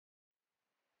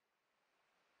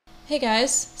Hey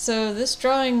guys, so this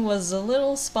drawing was a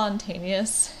little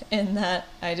spontaneous in that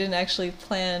I didn't actually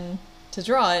plan to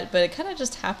draw it, but it kind of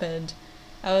just happened.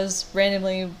 I was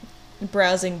randomly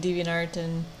browsing DeviantArt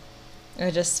and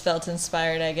I just felt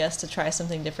inspired, I guess, to try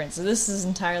something different. So this is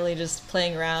entirely just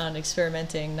playing around,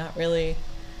 experimenting, not really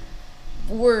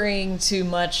worrying too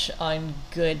much on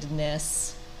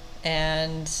goodness.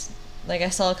 And like I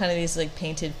saw kind of these like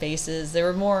painted faces. They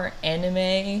were more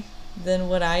anime than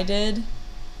what I did.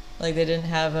 Like they didn't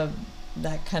have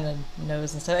that kind of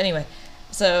nose and stuff. Anyway,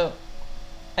 so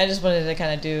I just wanted to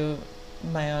kind of do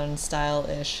my own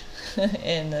style-ish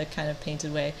in a kind of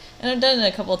painted way. And I've done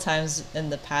it a couple of times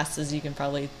in the past, as you can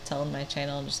probably tell on my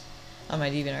channel, just on my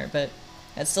DeviantArt, but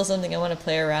it's still something I want to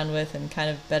play around with and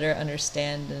kind of better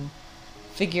understand and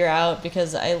figure out,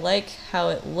 because I like how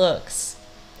it looks.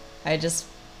 I just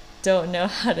don't know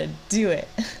how to do it.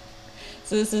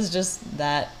 So this is just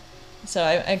that. So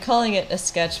I'm calling it a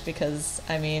sketch because,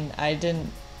 I mean,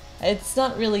 it's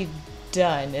not really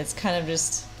done. It's kind of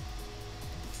just,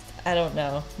 I don't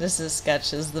know. This is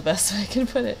sketch is the best way I can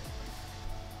put it.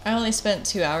 I only spent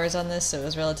 2 hours on this, so it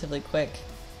was relatively quick.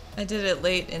 I did it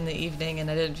late in the evening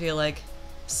and I didn't feel like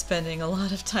spending a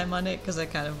lot of time on it because I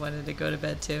kind of wanted to go to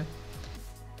bed too.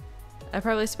 I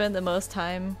probably spent the most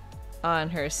time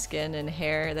on her skin and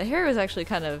hair. The hair was actually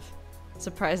kind of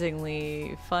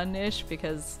surprisingly fun-ish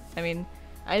because, I mean,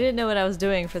 I didn't know what I was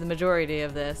doing for the majority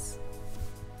of this.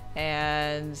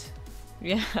 And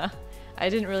yeah, I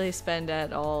didn't really spend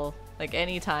at all, like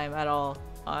any time at all,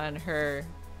 on her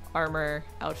armor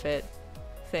outfit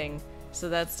thing. So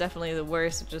that's definitely the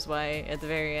worst, which is why at the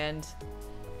very end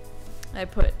I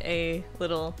put a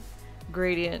little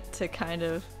gradient to kind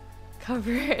of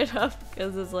cover it up,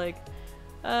 because it's like,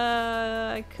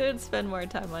 I could spend more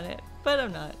time on it, but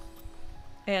I'm not.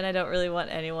 And I don't really want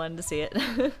anyone to see it.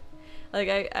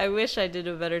 Like, I wish I did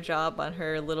a better job on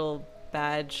her little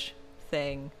badge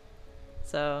thing.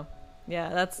 So, yeah,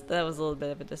 that was a little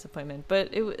bit of a disappointment. But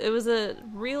it was a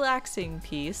relaxing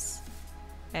piece.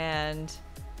 And,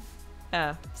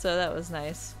 yeah, so that was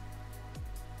nice.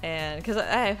 And, because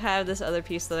I've had this other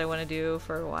piece that I want to do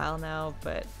for a while now,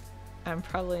 but I'm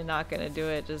probably not going to do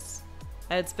it. Just,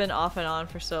 it's been off and on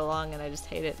for so long and I just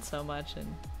hate it so much.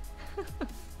 And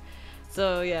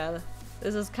so yeah,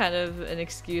 this is kind of an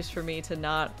excuse for me to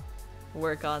not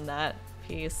work on that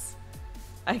piece,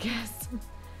 I guess.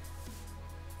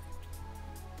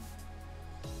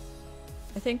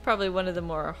 I think probably one of the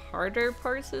more harder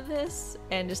parts of this,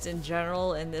 and just in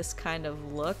general in this kind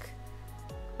of look,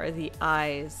 are the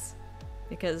eyes.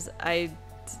 Because I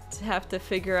have to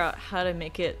figure out how to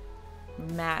make it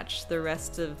match the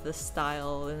rest of the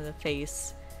style in the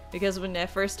face. Because when I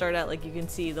first start out, like, you can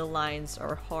see the lines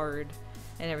are hard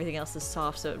and everything else is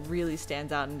soft, so it really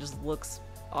stands out and just looks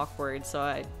awkward.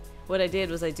 So what I did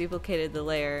was I duplicated the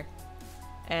layer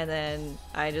and then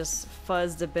I just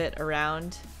fuzzed a bit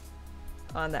around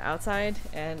on the outside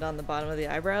and on the bottom of the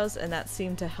eyebrows, and that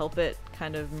seemed to help it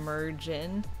kind of merge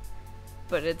in.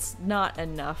 But it's not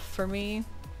enough for me,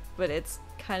 but it's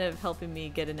kind of helping me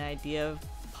get an idea of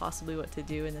possibly what to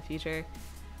do in the future.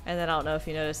 And then I don't know if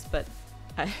you noticed, but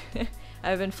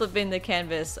I've been flipping the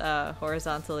canvas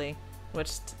horizontally,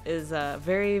 which is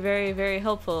very, very, very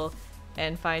helpful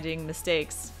in finding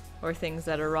mistakes or things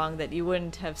that are wrong that you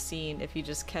wouldn't have seen if you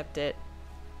just kept it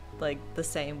like the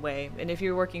same way. And if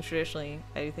you're working traditionally,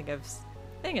 I think I've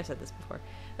said this before.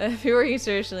 If you're working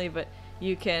traditionally, but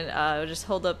you can just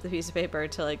hold up the piece of paper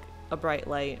to like a bright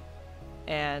light,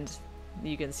 and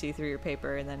you can see through your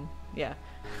paper, and then yeah.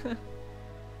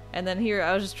 And then here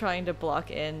I was just trying to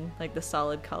block in like the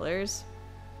solid colors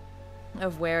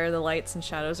of where the lights and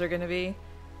shadows are going to be,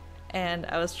 and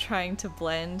I was trying to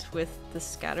blend with the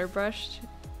scatter brush,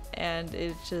 and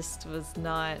it just was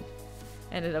not,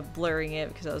 ended up blurring it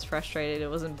because I was frustrated. It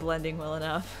wasn't blending well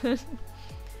enough.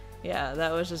 Yeah,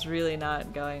 that was just really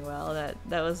not going well.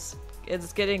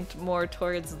 It's getting more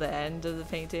towards the end of the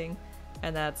painting,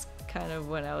 and that's kind of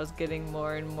when I was getting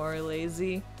more and more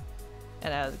lazy,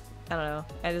 and I don't know,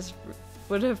 I just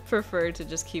would have preferred to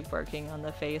just keep working on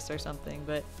the face or something,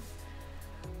 but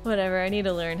whatever. I need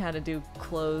to learn how to do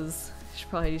clothes. I should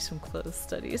probably do some clothes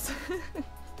studies.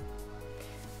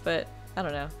 But I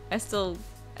don't know.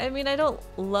 I mean, I don't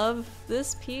love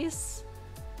this piece.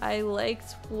 I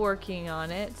liked working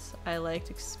on it. I liked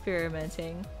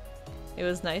experimenting. It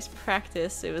was nice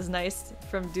practice. It was nice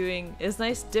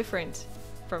different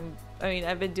from, I mean,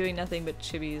 I've been doing nothing but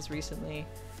chibis recently,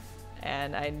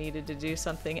 and I needed to do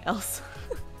something else.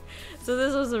 So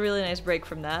this was a really nice break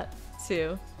from that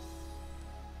too.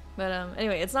 But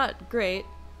anyway, it's not great,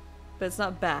 but it's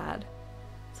not bad.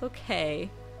 It's okay.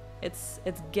 it's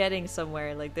getting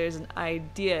somewhere. Like there's an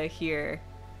idea here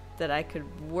that I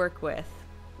could work with.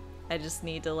 I just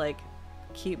need to like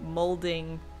keep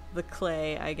molding the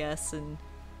clay, I guess, and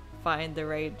find the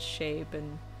right shape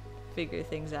and figure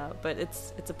things out. But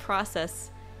it's a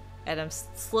process, and I'm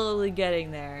slowly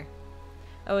getting there.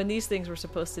 Oh, and these things were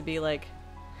supposed to be like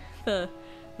the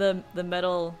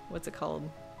metal, what's it called?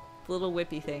 The little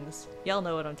whippy things. Y'all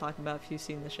know what I'm talking about if you've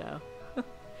seen the show.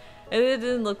 And it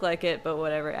didn't look like it, but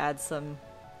whatever, adds some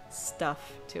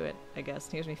stuff to it, I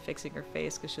guess. Here's me fixing her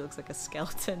face because she looks like a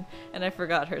skeleton, and I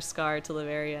forgot her scar till the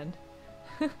very end.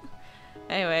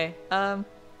 Anyway,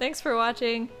 thanks for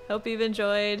watching. Hope you've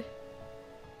enjoyed.